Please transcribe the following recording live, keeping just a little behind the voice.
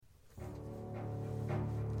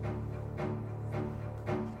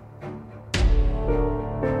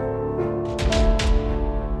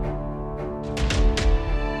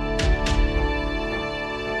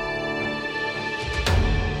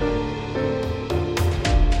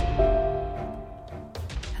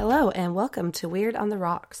Hello and welcome to Weird on the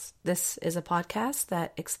Rocks. This is a podcast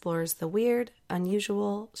that explores the weird,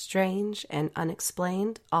 unusual, strange, and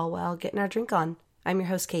unexplained, all while getting our drink on. I'm your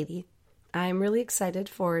host, Katie. I'm really excited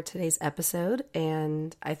for today's episode,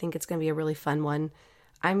 and I think it's going to be a really fun one.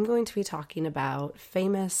 I'm going to be talking about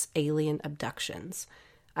famous alien abductions.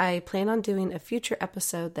 I plan on doing a future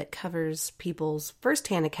episode that covers people's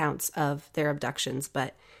firsthand accounts of their abductions,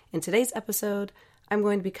 but in today's episode, I'm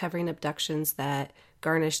going to be covering abductions that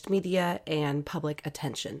garnished media and public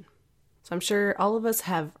attention. So I'm sure all of us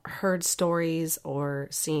have heard stories or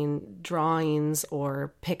seen drawings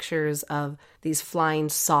or pictures of these flying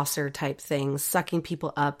saucer type things sucking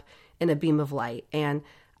people up in a beam of light. And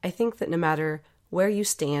I think that no matter where you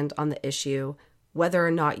stand on the issue, whether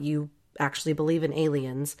or not you actually believe in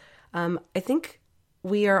aliens, I think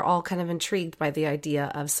we are all kind of intrigued by the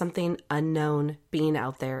idea of something unknown being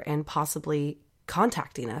out there and possibly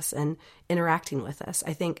contacting us and interacting with us.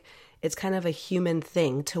 I think it's kind of a human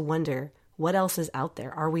thing to wonder what else is out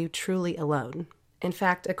there. Are we truly alone? In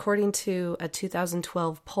fact, according to a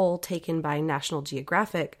 2012 poll taken by National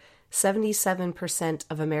Geographic, 77%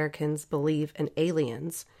 of Americans believe in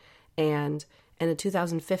aliens. And in a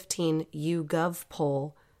 2015 YouGov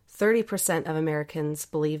poll, 30% of Americans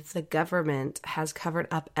believe the government has covered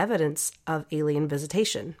up evidence of alien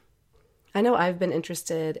visitation. I know I've been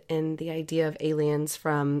interested in the idea of aliens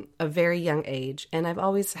from a very young age, and I've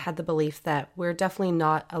always had the belief that we're definitely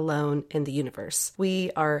not alone in the universe.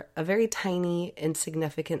 We are a very tiny,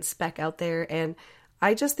 insignificant speck out there, and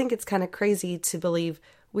I just think it's kind of crazy to believe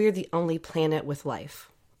we're the only planet with life.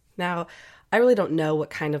 Now, I really don't know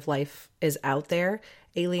what kind of life is out there.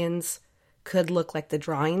 Aliens could look like the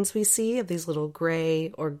drawings we see of these little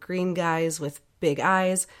gray or green guys with big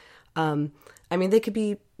eyes. They could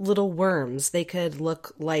be little worms. They could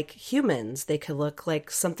look like humans. They could look like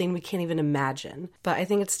something we can't even imagine. But I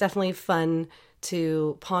think it's definitely fun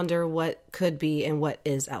to ponder what could be and what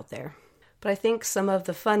is out there. But I think some of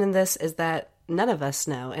the fun in this is that none of us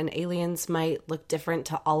know, and aliens might look different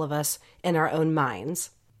to all of us in our own minds.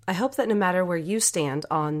 I hope that no matter where you stand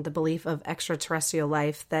on the belief of extraterrestrial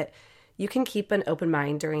life, that you can keep an open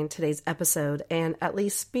mind during today's episode and at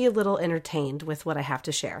least be a little entertained with what I have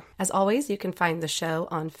to share. As always, you can find the show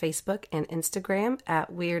on Facebook and Instagram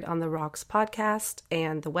at Weird on the Rocks Podcast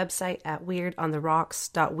and the website at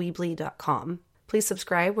weirdontheRocks.weebly.com. Please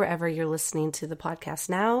subscribe wherever you're listening to the podcast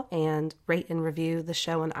now and rate and review the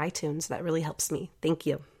show on iTunes. That really helps me. Thank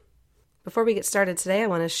you. Before we get started today, I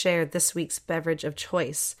want to share this week's beverage of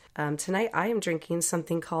choice. Tonight, I am drinking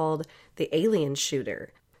something called the Alien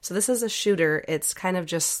Shooter. So this is a shooter. It's kind of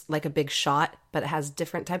just like a big shot, but it has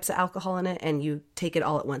different types of alcohol in it, and you take it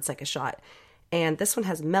all at once like a shot. And this one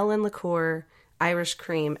has melon liqueur, Irish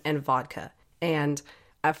cream, and vodka. And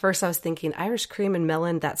at first I was thinking, Irish cream and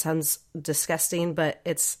melon, that sounds disgusting, but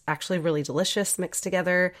it's actually really delicious mixed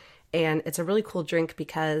together. And it's a really cool drink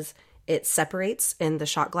because it separates in the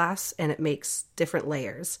shot glass and it makes different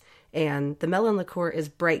layers. And the melon liqueur is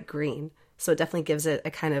bright green, so it definitely gives it a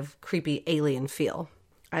kind of creepy alien feel.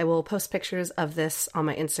 I will post pictures of this on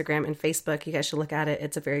my Instagram and Facebook. You guys should look at it.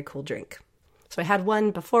 It's a very cool drink. So I had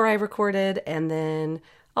one before I recorded, and then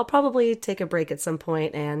I'll probably take a break at some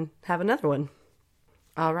point and have another one.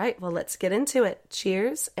 All right, well, let's get into it.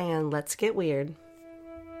 Cheers, and let's get weird.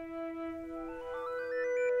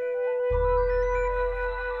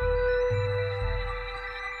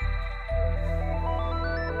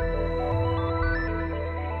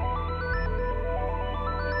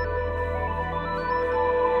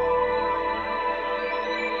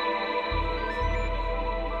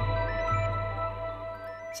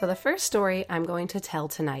 So the first story I'm going to tell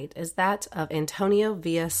tonight is that of Antonio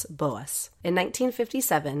Villas-Boas. In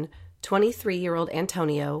 1957, 23-year-old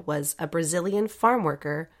Antonio was a Brazilian farm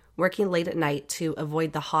worker working late at night to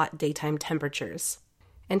avoid the hot daytime temperatures.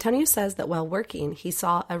 Antonio says that while working, he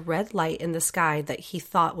saw a red light in the sky that he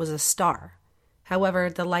thought was a star. However,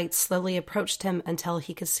 the light slowly approached him until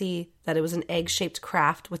he could see that it was an egg-shaped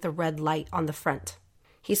craft with a red light on the front.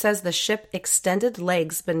 He says the ship extended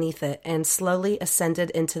legs beneath it and slowly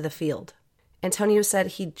ascended into the field. Antonio said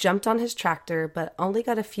he jumped on his tractor, but only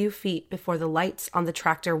got a few feet before the lights on the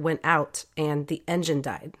tractor went out and the engine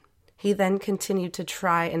died. He then continued to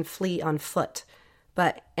try and flee on foot,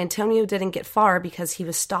 but Antonio didn't get far because he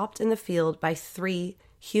was stopped in the field by 3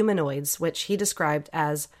 humanoids, which he described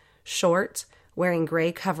as short, wearing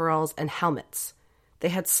gray coveralls and helmets. They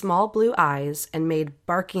had small blue eyes and made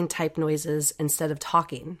barking-type noises instead of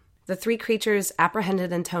talking. The 3 creatures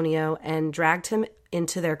apprehended Antonio and dragged him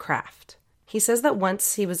into their craft. He says that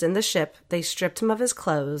once he was in the ship, they stripped him of his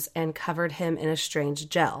clothes and covered him in a strange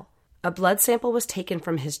gel. A blood sample was taken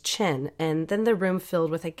from his chin, and then the room filled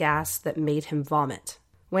with a gas that made him vomit.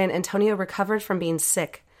 When Antonio recovered from being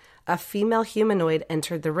sick, a female humanoid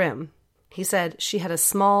entered the room. He said she had a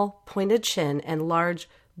small, pointed chin and large,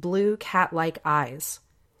 blue cat-like eyes.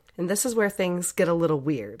 And this is where things get a little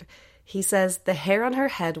weird. He says the hair on her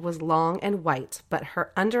head was long and white, but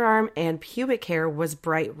her underarm and pubic hair was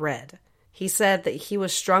bright red. He said that he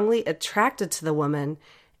was strongly attracted to the woman,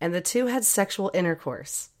 and the two had sexual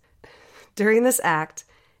intercourse. During this act,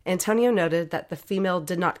 Antonio noted that the female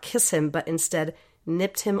did not kiss him, but instead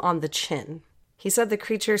nipped him on the chin. He said the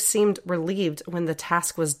creature seemed relieved when the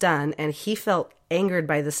task was done, and he felt angered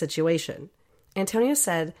by the situation. Antonio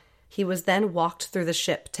said he was then walked through the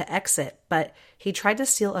ship to exit, but he tried to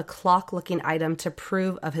steal a clock-looking item to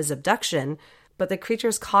prove of his abduction, but the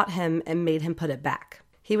creatures caught him and made him put it back.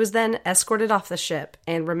 He was then escorted off the ship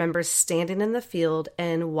and remembers standing in the field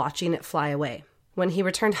and watching it fly away. When he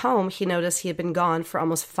returned home, he noticed he had been gone for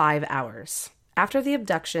almost 5 hours. After the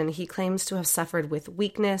abduction, he claims to have suffered with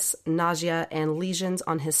weakness, nausea, and lesions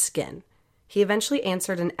on his skin. He eventually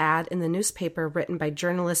answered an ad in the newspaper written by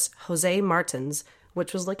journalist Jose Martins,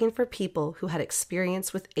 which was looking for people who had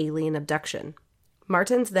experience with alien abduction.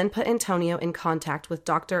 Martins then put Antonio in contact with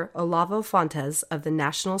Dr. Olavo Fontes of the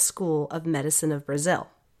National School of Medicine of Brazil.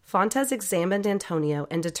 Fontes examined Antonio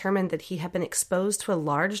and determined that he had been exposed to a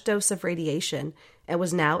large dose of radiation and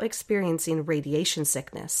was now experiencing radiation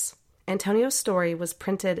sickness. Antonio's story was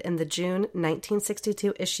printed in the June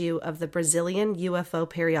 1962 issue of the Brazilian UFO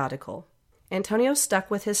periodical. Antonio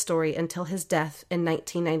stuck with his story until his death in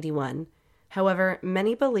 1991. However,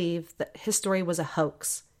 many believe that his story was a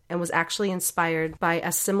hoax and was actually inspired by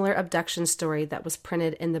a similar abduction story that was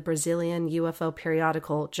printed in the Brazilian UFO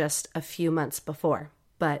periodical just a few months before.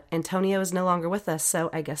 But Antonio is no longer with us, so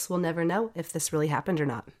I guess we'll never know if this really happened or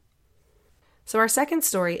not. So our second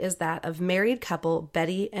story is that of married couple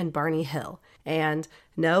Betty and Barney Hill. And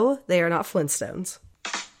no, they are not Flintstones.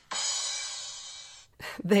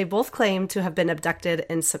 They both claim to have been abducted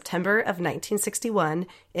in September of 1961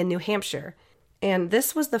 in New Hampshire, and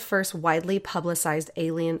this was the first widely publicized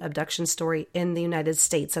alien abduction story in the United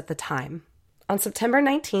States at the time. On September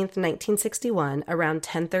 19, 1961, around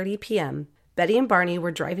 10:30 p.m., Betty and Barney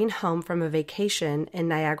were driving home from a vacation in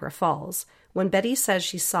Niagara Falls when Betty says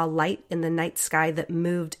she saw light in the night sky that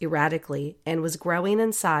moved erratically and was growing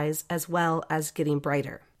in size as well as getting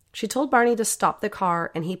brighter. She told Barney to stop the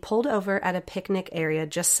car, and he pulled over at a picnic area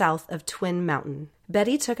just south of Twin Mountain.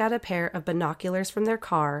 Betty took out a pair of binoculars from their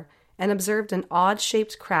car and observed an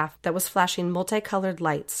odd-shaped craft that was flashing multicolored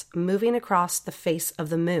lights moving across the face of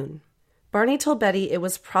the moon. Barney told Betty it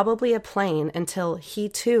was probably a plane until he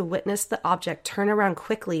too witnessed the object turn around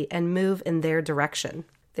quickly and move in their direction.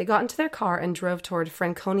 They got into their car and drove toward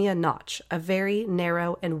Franconia Notch, a very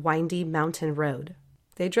narrow and windy mountain road.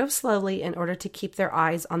 They drove slowly in order to keep their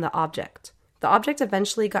eyes on the object. The object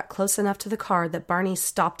eventually got close enough to the car that Barney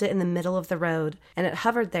stopped it in the middle of the road, and it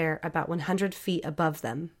hovered there about 100 feet above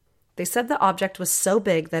them. They said the object was so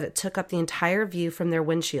big that it took up the entire view from their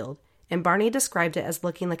windshield, and Barney described it as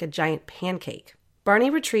looking like a giant pancake.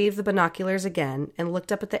 Barney retrieved the binoculars again and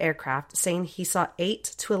looked up at the aircraft, saying he saw 8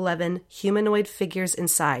 to 11 humanoid figures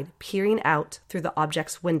inside, peering out through the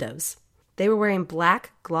object's windows. They were wearing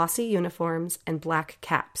black, glossy uniforms and black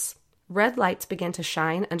caps. Red lights began to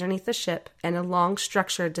shine underneath the ship, and a long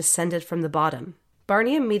structure descended from the bottom.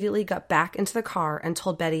 Barney immediately got back into the car and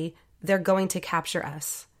told Betty, "They're going to capture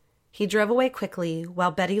us." He drove away quickly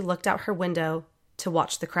while Betty looked out her window to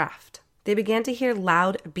watch the craft. They began to hear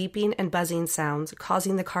loud beeping and buzzing sounds,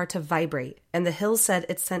 causing the car to vibrate, and the Hills said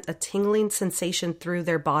it sent a tingling sensation through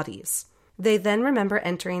their bodies. They then remember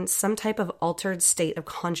entering some type of altered state of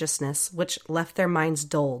consciousness, which left their minds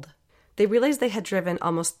dulled. They realized they had driven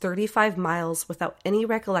almost 35 miles without any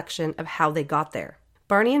recollection of how they got there.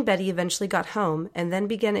 Barney and Betty eventually got home and then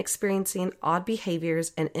began experiencing odd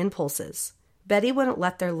behaviors and impulses. Betty wouldn't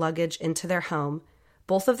let their luggage into their home,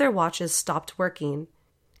 both of their watches stopped working,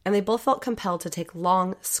 and they both felt compelled to take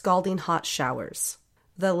long, scalding hot showers.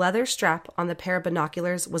 The leather strap on the pair of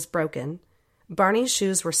binoculars was broken. Barney's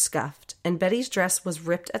shoes were scuffed, and Betty's dress was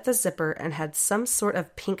ripped at the zipper and had some sort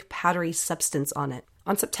of pink powdery substance on it.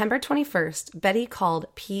 On September 21st, Betty called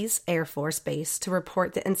Pease Air Force Base to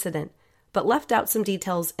report the incident, but left out some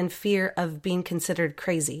details in fear of being considered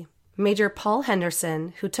crazy. Major Paul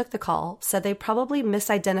Henderson, who took the call, said they probably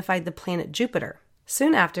misidentified the planet Jupiter.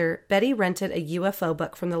 Soon after, Betty rented a UFO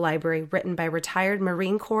book from the library written by retired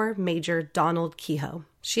Marine Corps Major Donald Kehoe.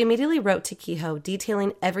 She immediately wrote to Kehoe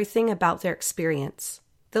detailing everything about their experience.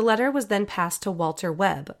 The letter was then passed to Walter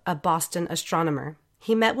Webb, a Boston astronomer.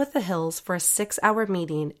 He met with the Hills for a 6-hour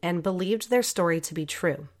meeting and believed their story to be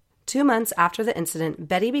true. 2 months after the incident,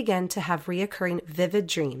 Betty began to have reoccurring vivid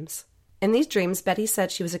dreams. In these dreams, Betty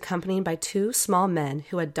said she was accompanied by 2 small men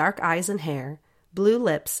who had dark eyes and hair, blue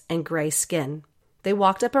lips, and gray skin. They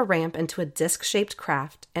walked up a ramp into a disc-shaped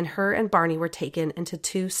craft, and her and Barney were taken into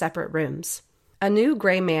 2 separate rooms. A new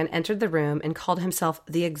gray man entered the room and called himself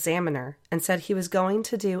the Examiner and said he was going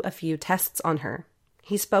to do a few tests on her.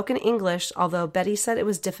 He spoke in English, although Betty said it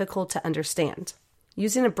was difficult to understand.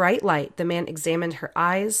 Using a bright light, the man examined her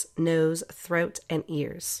eyes, nose, throat, and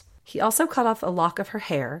ears. He also cut off a lock of her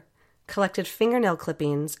hair, collected fingernail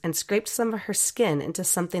clippings, and scraped some of her skin into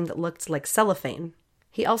something that looked like cellophane.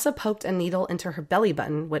 He also poked a needle into her belly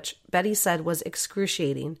button, which Betty said was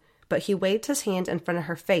excruciating, but he waved his hand in front of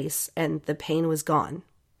her face, and the pain was gone.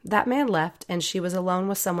 That man left, and she was alone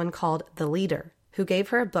with someone called the Leader, who gave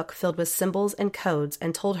her a book filled with symbols and codes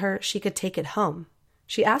and told her she could take it home.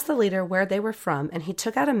 She asked the Leader where they were from, and he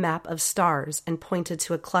took out a map of stars and pointed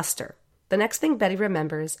to a cluster. The next thing Betty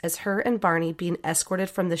remembers is her and Barney being escorted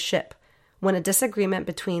from the ship when a disagreement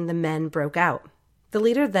between the men broke out. The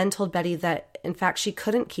Leader then told Betty that, in fact, she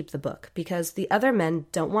couldn't keep the book because the other men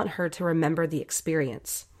don't want her to remember the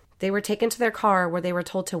experience. They were taken to their car where they were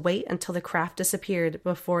told to wait until the craft disappeared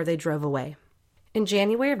before they drove away. In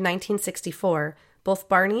January of 1964, both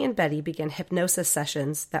Barney and Betty began hypnosis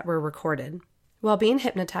sessions that were recorded. While being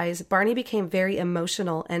hypnotized, Barney became very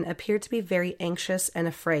emotional and appeared to be very anxious and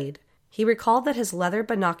afraid. He recalled that his leather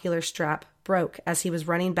binocular strap broke as he was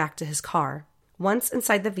running back to his car. Once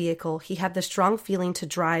inside the vehicle, he had the strong feeling to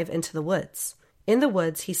drive into the woods. In the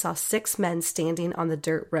woods, he saw 6 men standing on the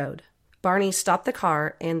dirt road. Barney stopped the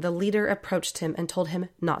car, and the Leader approached him and told him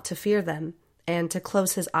not to fear them and to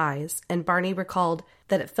close his eyes, and Barney recalled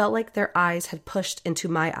that it felt like their eyes had pushed into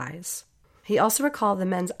my eyes. He also recalled the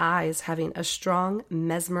men's eyes having a strong,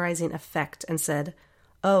 mesmerizing effect and said,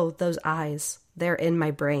 "Oh, those eyes, they're in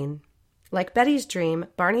my brain." Like Betty's dream,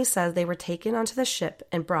 Barney said they were taken onto the ship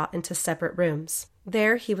and brought into separate rooms.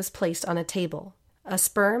 There he was placed on a table. A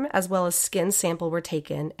sperm as well as skin sample were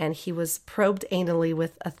taken, and he was probed anally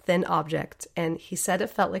with a thin object, and he said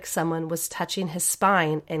it felt like someone was touching his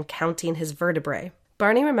spine and counting his vertebrae.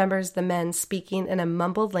 Barney remembers the men speaking in a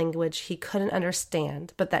mumbled language he couldn't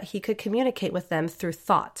understand, but that he could communicate with them through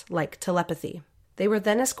thought, like telepathy. They were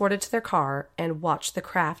then escorted to their car and watched the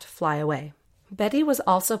craft fly away. Betty was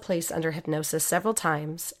also placed under hypnosis several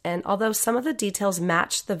times, and although some of the details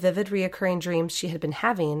matched the vivid reoccurring dreams she had been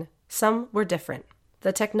having, some were different.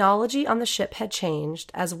 The technology on the ship had changed,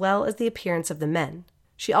 as well as the appearance of the men.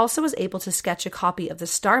 She also was able to sketch a copy of the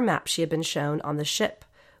star map she had been shown on the ship,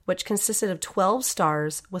 which consisted of 12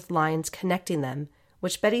 stars with lines connecting them,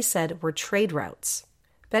 which Betty said were trade routes.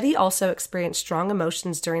 Betty also experienced strong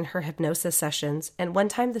emotions during her hypnosis sessions, and one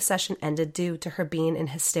time the session ended due to her being in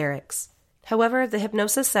hysterics. However, the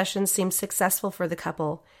hypnosis sessions seemed successful for the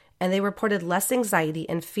couple, and they reported less anxiety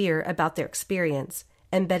and fear about their experience,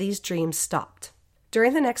 and Betty's dreams stopped.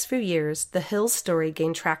 During the next few years, the Hills story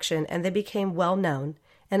gained traction and they became well known,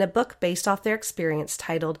 and a book based off their experience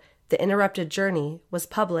titled The Interrupted Journey was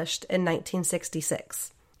published in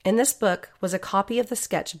 1966. In this book was a copy of the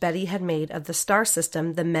sketch Betty had made of the star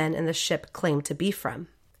system the men in the ship claimed to be from.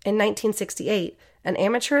 In 1968, an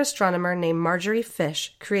amateur astronomer named Marjorie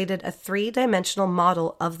Fish created a 3-dimensional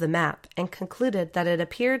model of the map and concluded that it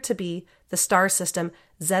appeared to be the star system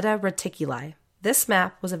Zeta Reticuli. This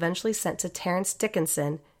map was eventually sent to Terence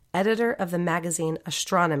Dickinson, editor of the magazine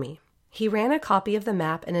Astronomy. He ran a copy of the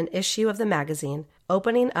map in an issue of the magazine,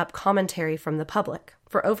 opening up commentary from the public.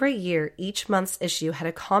 For over a year, each month's issue had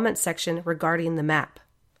a comment section regarding the map.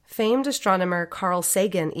 Famed astronomer Carl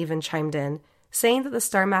Sagan even chimed in, saying that the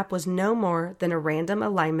star map was no more than a random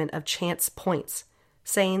alignment of chance points,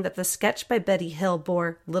 saying that the sketch by Betty Hill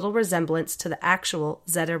bore little resemblance to the actual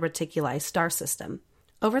Zeta Reticuli star system.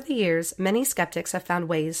 Over the years, many skeptics have found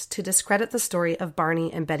ways to discredit the story of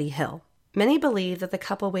Barney and Betty Hill. Many believe that the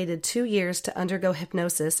couple waited 2 years to undergo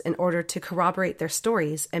hypnosis in order to corroborate their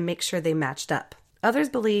stories and make sure they matched up. Others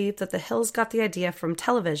believe that the Hills got the idea from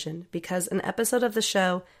television because an episode of the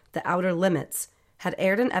show, The Outer Limits, had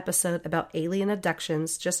aired an episode about alien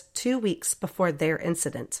abductions just 2 weeks before their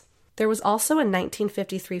incident. There was also a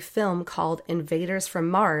 1953 film called Invaders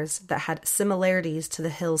from Mars that had similarities to the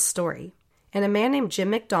Hills story. And a man named Jim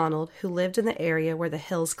McDonald, who lived in the area where the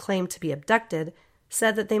Hills claimed to be abducted,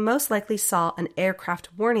 said that they most likely saw an aircraft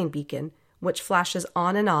warning beacon, which flashes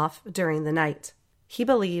on and off during the night. He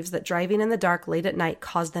believes that driving in the dark late at night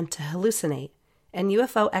caused them to hallucinate, and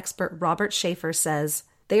UFO expert Robert Schaefer says,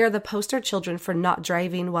 "They are the poster children for not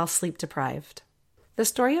driving while sleep-deprived." The The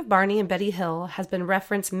story of Barney and Betty Hill has been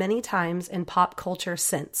referenced many times in pop culture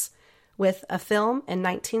since, with a film in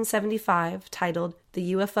 1975 titled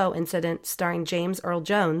The UFO Incident starring James Earl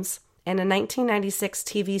Jones, and a 1996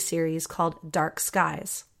 TV series called Dark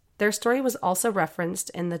Skies. Their story was also referenced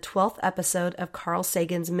in the 12th episode of Carl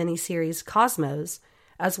Sagan's miniseries Cosmos,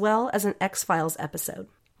 as well as an X-Files episode.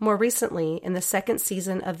 More recently, in the second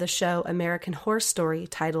season of the show American Horror Story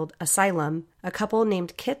titled Asylum, a couple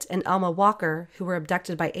named Kit and Alma Walker, who were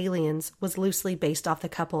abducted by aliens, was loosely based off the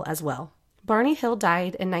couple as well. Barney Hill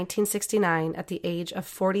died in 1969 at the age of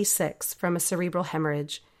 46 from a cerebral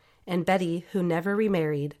hemorrhage, and Betty, who never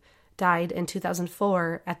remarried, died in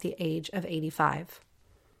 2004 at the age of 85.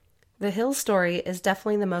 The Hill story is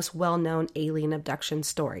definitely the most well-known alien abduction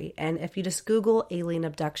story, and if you just Google alien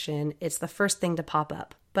abduction, it's the first thing to pop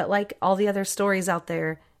up. But like all the other stories out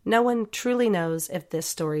there, no one truly knows if this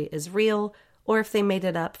story is real or if they made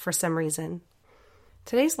it up for some reason.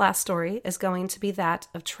 Today's last story is going to be that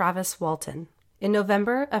of Travis Walton. In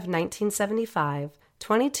November of 1975,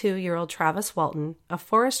 22-year-old Travis Walton, a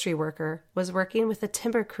forestry worker, was working with a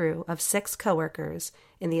timber crew of 6 coworkers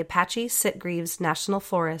in the Apache Sitgreaves National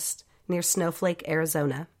Forest near Snowflake,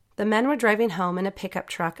 Arizona. The men were driving home in a pickup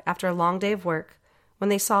truck after a long day of work when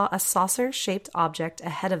they saw a saucer-shaped object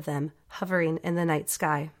ahead of them hovering in the night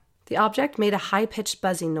sky. The object made a high-pitched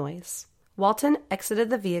buzzing noise. Walton exited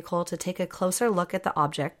the vehicle to take a closer look at the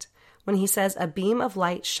object when he says a beam of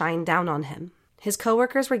light shined down on him. His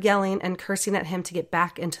coworkers were yelling and cursing at him to get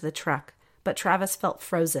back into the truck, but Travis felt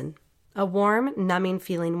frozen. A warm, numbing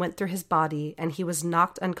feeling went through his body, and he was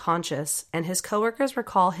knocked unconscious, and his coworkers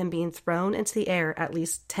recall him being thrown into the air at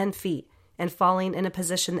least 10 feet and falling in a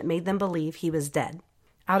position that made them believe he was dead.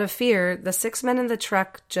 Out of fear, the 6 men in the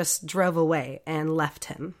truck just drove away and left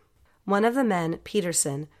him. One of the men,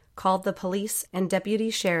 Peterson, called the police, and Deputy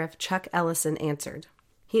Sheriff Chuck Ellison answered.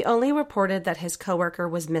 He only reported that his coworker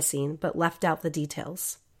was missing, but left out the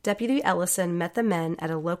details. Deputy Ellison met the men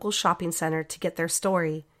at a local shopping center to get their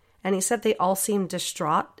story, and he said they all seemed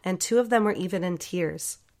distraught, and 2 of them were even in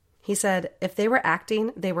tears. He said if they were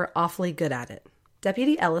acting, they were awfully good at it.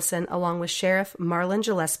 Deputy Ellison, along with Sheriff Marlon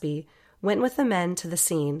Gillespie, went with the men to the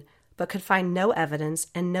scene, but could find no evidence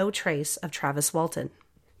and no trace of Travis Walton.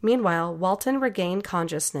 Meanwhile, Walton regained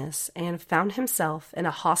consciousness and found himself in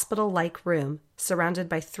a hospital-like room surrounded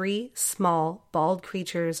by 3 small, bald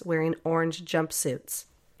creatures wearing orange jumpsuits.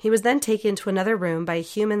 He was then taken to another room by a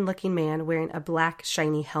human-looking man wearing a black,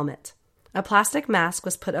 shiny helmet. A plastic mask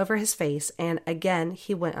was put over his face, and again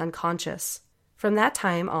he went unconscious. From that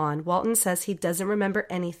time on, Walton says he doesn't remember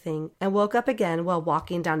anything and woke up again while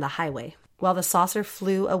walking down the highway, while the saucer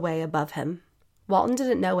flew away above him. Walton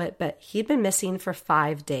didn't know it, but he'd been missing for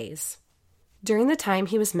 5 days. During the time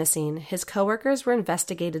he was missing, his coworkers were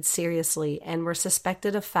investigated seriously and were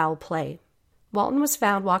suspected of foul play. Walton was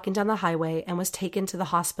found walking down the highway and was taken to the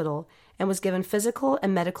hospital and was given physical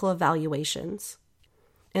and medical evaluations.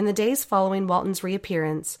 In the days following Walton's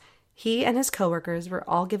reappearance, he and his coworkers were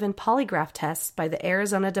all given polygraph tests by the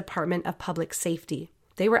Arizona Department of Public Safety.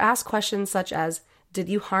 They were asked questions such as, "Did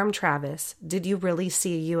you harm Travis? Did you really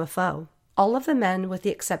see a UFO?" All of the men, with the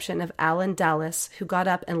exception of Alan Dallas, who got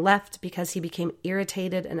up and left because he became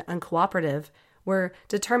irritated and uncooperative, were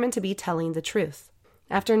determined to be telling the truth.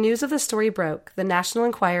 After news of the story broke, the National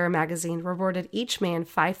Enquirer magazine rewarded each man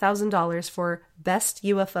 $5,000 for Best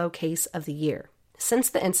UFO Case of the Year.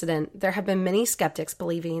 Since the incident, there have been many skeptics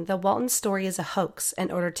believing the Walton story is a hoax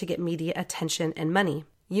in order to get media attention and money.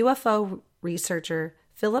 UFO researcher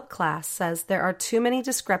Philip Klass says there are too many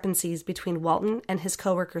discrepancies between Walton and his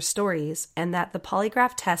coworkers' stories and that the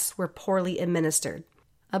polygraph tests were poorly administered.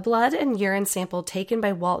 A blood and urine sample taken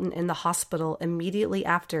by Walton in the hospital immediately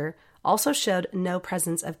after also showed no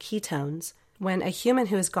presence of ketones, when a human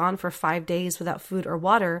who has gone for 5 days without food or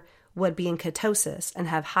water would be in ketosis and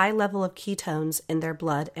have high level of ketones in their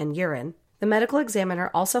blood and urine. The medical examiner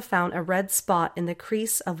also found a red spot in the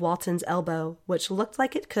crease of Walton's elbow, which looked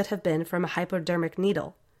like it could have been from a hypodermic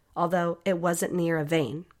needle, although it wasn't near a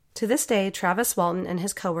vein. To this day, Travis Walton and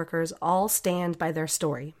his coworkers all stand by their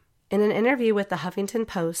story. In an interview with the Huffington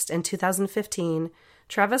Post in 2015,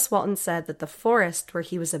 Travis Walton said that the forest where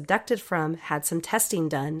he was abducted from had some testing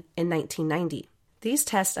done in 1990. These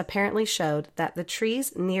tests apparently showed that the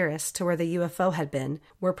trees nearest to where the UFO had been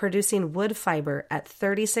were producing wood fiber at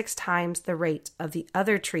 36 times the rate of the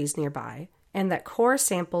other trees nearby, and that core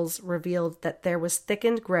samples revealed that there was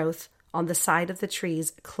thickened growth on the side of the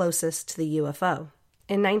trees closest to the UFO.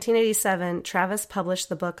 In 1987, Travis published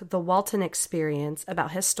the book The Walton Experience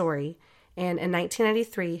about his story, and in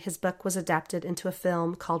 1993, his book was adapted into a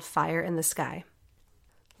film called Fire in the Sky.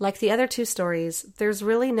 Like the other two stories, there's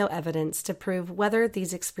really no evidence to prove whether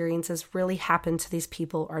these experiences really happened to these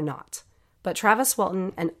people or not. But Travis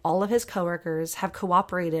Walton and all of his coworkers have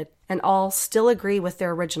cooperated and all still agree with their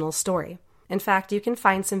original story. In fact, you can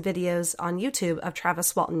find some videos on YouTube of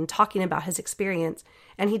Travis Walton talking about his experience,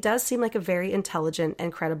 and he does seem like a very intelligent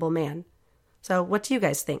and credible man. So what do you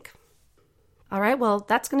guys think? All right, well,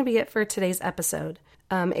 that's going to be it for today's episode.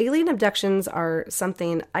 Alien abductions are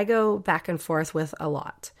something I go back and forth with a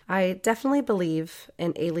lot. I definitely believe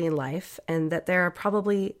in alien life and that there are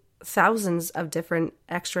probably thousands of different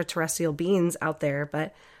extraterrestrial beings out there,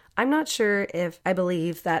 but I'm not sure if I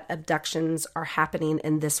believe that abductions are happening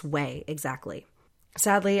in this way exactly.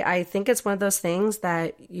 Sadly, I think it's one of those things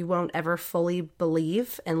that you won't ever fully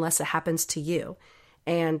believe unless it happens to you.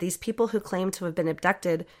 And these people who claim to have been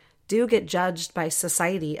abducted do get judged by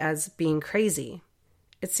society as being crazy.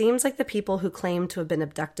 It seems like the people who claim to have been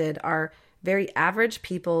abducted are very average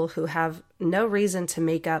people who have no reason to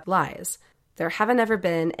make up lies. There haven't ever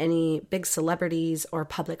been any big celebrities or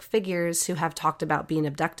public figures who have talked about being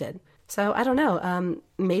abducted. So I don't know,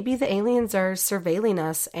 maybe the aliens are surveilling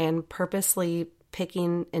us and purposely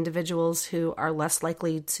picking individuals who are less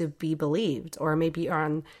likely to be believed, or maybe are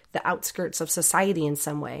on the outskirts of society in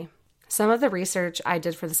some way. Some of the research I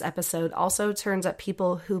did for this episode also turns up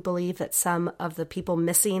people who believe that some of the people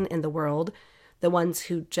missing in the world, the ones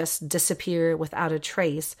who just disappear without a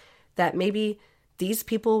trace, that maybe these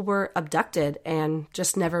people were abducted and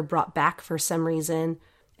just never brought back for some reason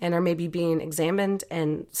and are maybe being examined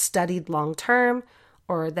and studied long term,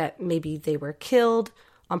 or that maybe they were killed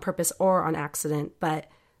on purpose or on accident, but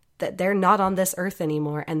that they're not on this earth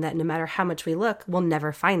anymore, and that no matter how much we look, we'll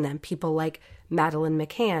never find them. People like Madeleine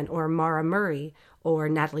McCann or Mara Murray or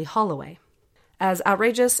Natalie Holloway. As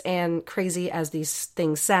outrageous and crazy as these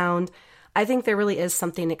things sound, I think there really is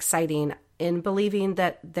something exciting in believing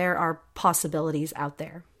that there are possibilities out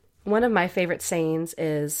there. One of my favorite sayings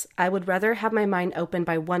is, I would rather have my mind opened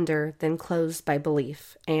by wonder than closed by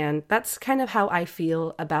belief. And that's kind of how I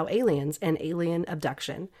feel about aliens and alien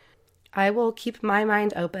abduction. I will keep my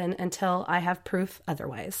mind open until I have proof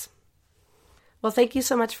otherwise. Well, thank you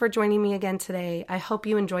so much for joining me again today. I hope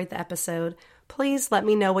you enjoyed the episode. Please let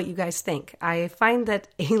me know what you guys think. I find that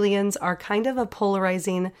aliens are kind of a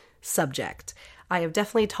polarizing subject. I have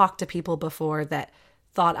definitely talked to people before that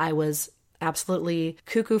thought I was absolutely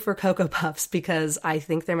cuckoo for Cocoa Puffs because I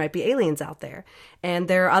think there might be aliens out there. And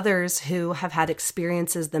there are others who have had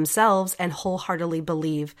experiences themselves and wholeheartedly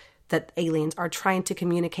believe that aliens are trying to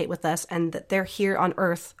communicate with us and that they're here on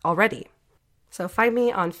Earth already. So find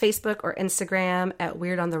me on Facebook or Instagram at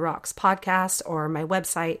Weird on the Rocks Podcast, or my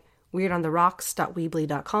website,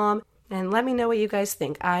 weirdontherocks.weebly.com, and let me know what you guys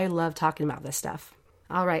think. I love talking about this stuff.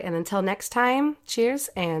 All right, and until next time, cheers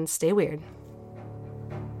and stay weird.